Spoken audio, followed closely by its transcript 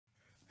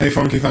Hey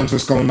Funky fans,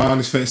 what's going on?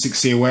 It's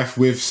 36COF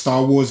with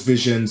Star Wars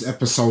Visions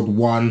Episode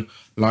 1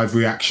 live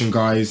reaction,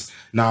 guys.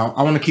 Now,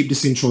 I want to keep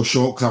this intro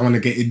short because I want to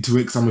get into it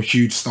because I'm a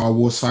huge Star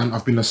Wars fan.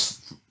 I've been a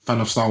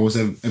fan of Star Wars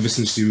ever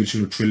since the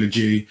original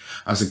trilogy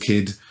as a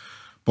kid.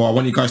 But I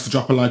want you guys to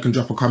drop a like and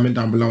drop a comment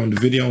down below in the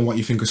video on what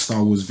you think of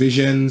Star Wars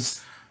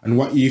Visions and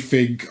what you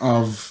think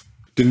of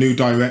the new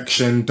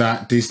direction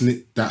that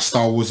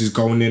Star Wars is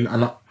going in.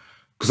 And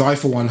because I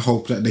for one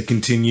hope that they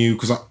continue,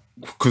 because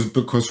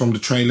from the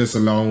trailers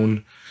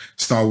alone,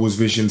 Star Wars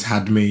Visions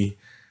had me.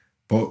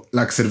 But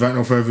like I said, without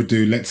no further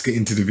ado, let's get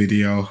into the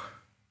video.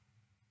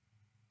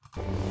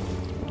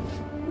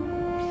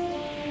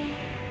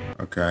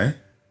 Okay.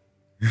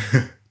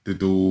 The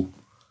Duel.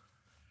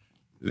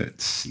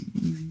 Let's see.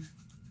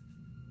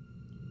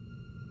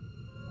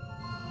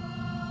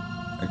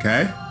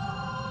 Okay.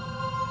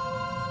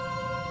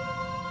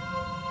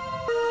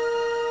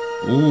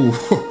 Ooh.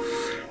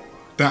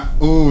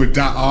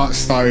 That art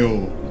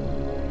style.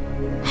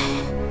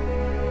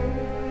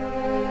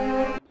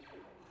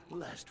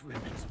 Last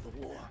remnants of the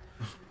war,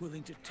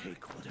 willing to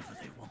take whatever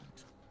they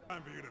want.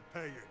 Time for you to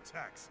pay your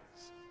taxes.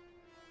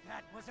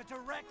 That was a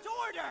direct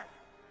order!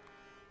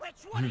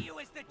 Which one of you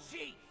is the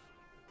chief?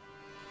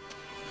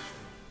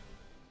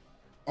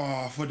 Oh,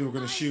 I thought they were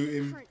gonna shoot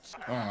him.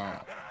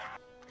 Oh.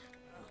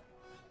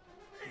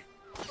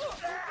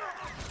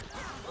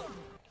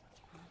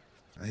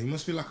 He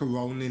must be like a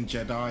Ronin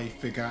Jedi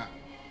figure.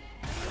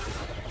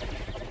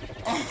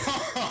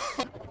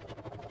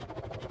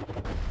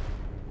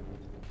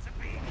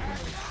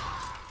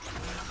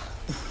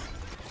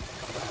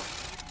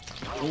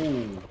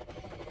 Oh.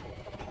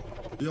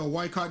 Yo,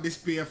 why can't this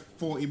be a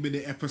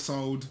 40-minute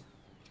episode?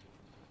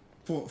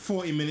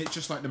 40 minutes,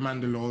 just like The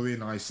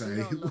Mandalorian, I say.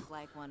 You don't look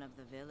like one of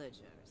the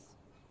villagers.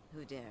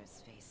 Who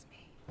dares face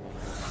me?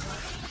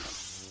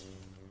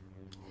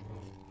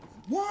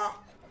 What?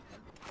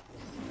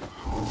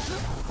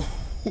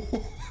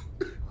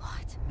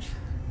 What?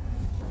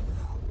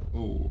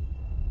 Oh.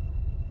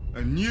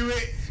 I knew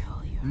it.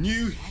 So you're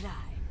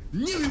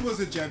Knew he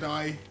was a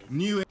Jedi.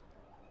 Knew it.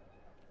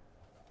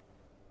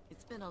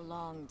 It's been a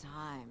long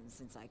time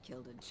since I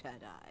killed a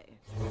Jedi.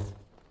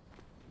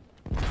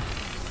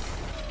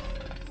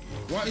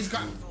 What he's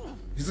got?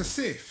 He's a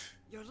Sith.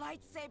 Your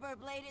lightsaber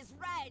blade is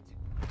red.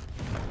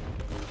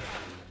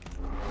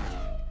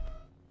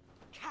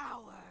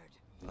 Coward.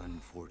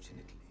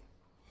 Unfortunately,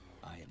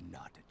 I am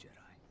not a Jedi.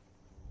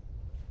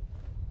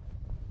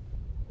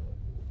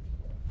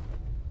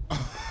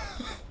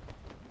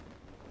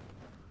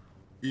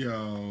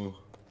 Yo.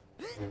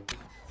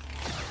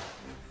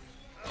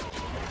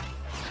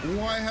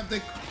 Why have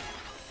they...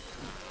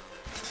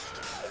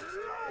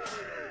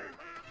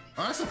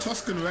 Oh, that's a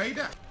Tusken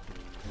Raider.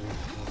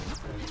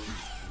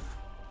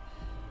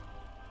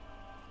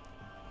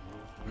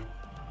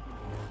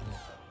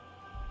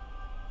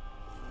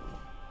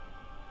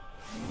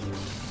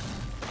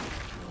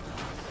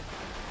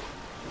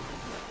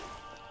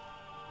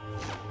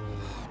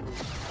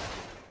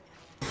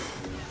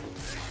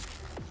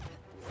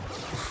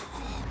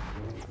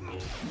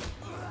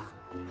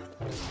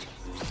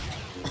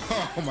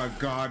 Oh my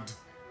god.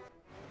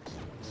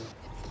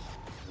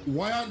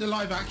 Why aren't the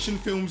live action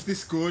films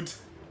this good?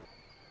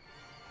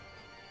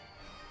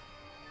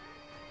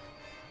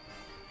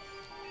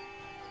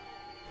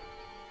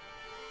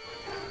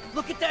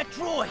 Look at that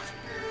droid!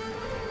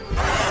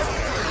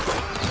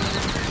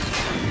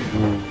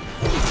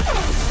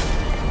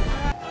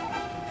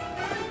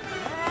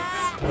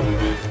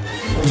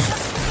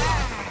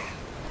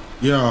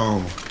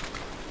 Yo.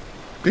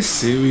 This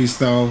series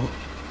though,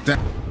 that...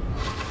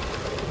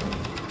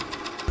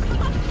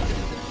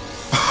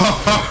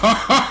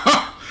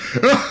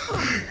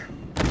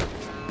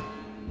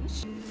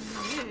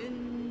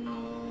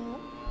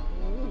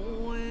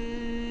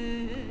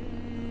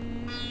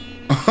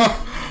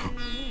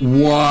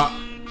 What?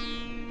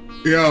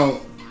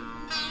 Yo.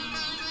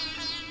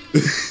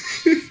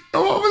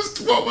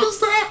 what was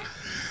that?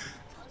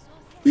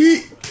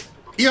 He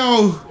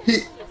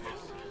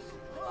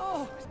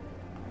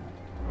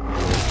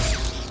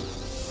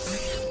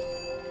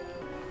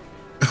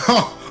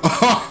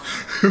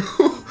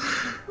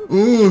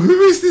Ooh,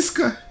 who is this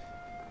guy?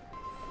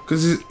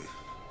 Cause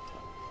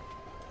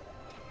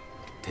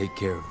Take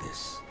care of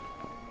this.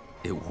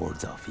 It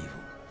wards off evil.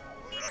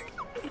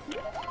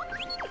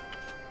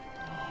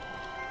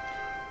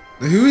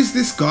 who is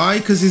this guy?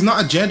 Because he's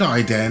not a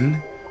Jedi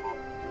then.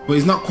 But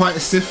he's not quite a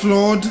Sith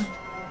Lord.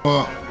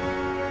 But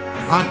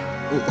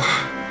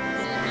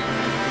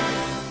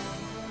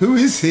who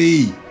is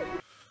he?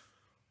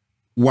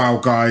 Wow,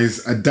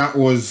 guys, that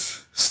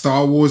was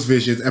Star Wars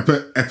Visions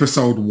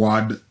episode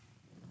 1.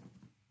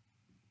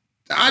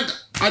 I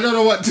don't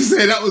know what to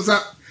say. That was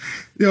that.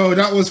 Yo,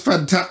 that was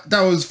fantastic.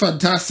 That was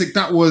fantastic.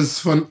 That was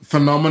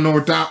phenomenal.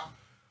 That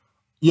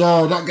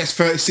gets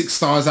 36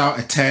 stars out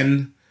of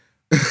 10.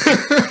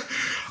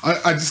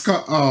 I just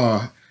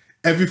got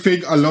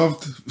everything I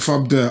loved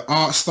from the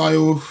art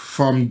style,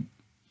 from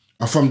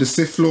the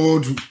Sith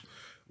Lord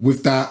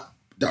with that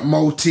that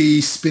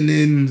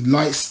multi-spinning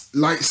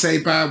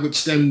lightsaber,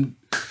 which then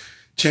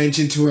changed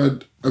into a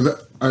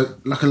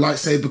like a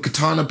lightsaber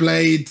katana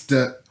blade.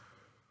 That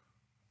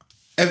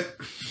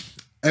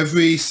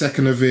every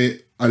second of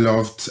it I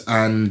loved,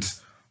 and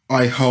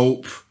I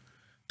hope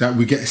that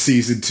we get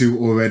season 2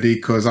 already,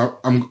 because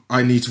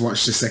I need to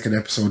watch the second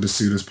episode as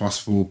soon as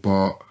possible.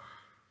 But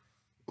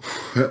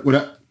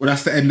well,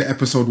 that's the end of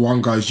episode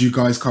 1, guys. You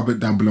guys comment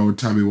down below and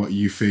tell me what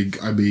you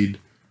think. I mean,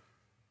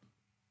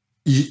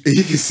 you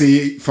can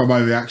see from my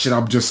reaction,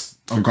 I'm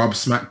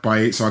gobsmacked by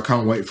it. So I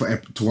can't wait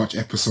to watch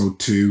episode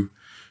 2,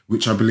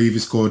 which I believe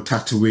is called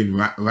Tatooine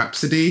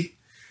Rhapsody.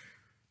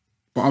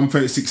 But I'm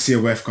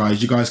 36COF,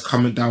 guys. You guys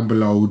comment down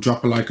below,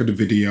 drop a like on the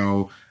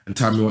video, and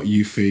tell me what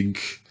you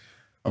think.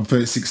 I'm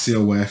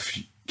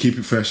 36COF. Keep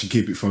it fresh and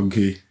keep it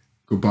funky.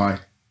 Goodbye.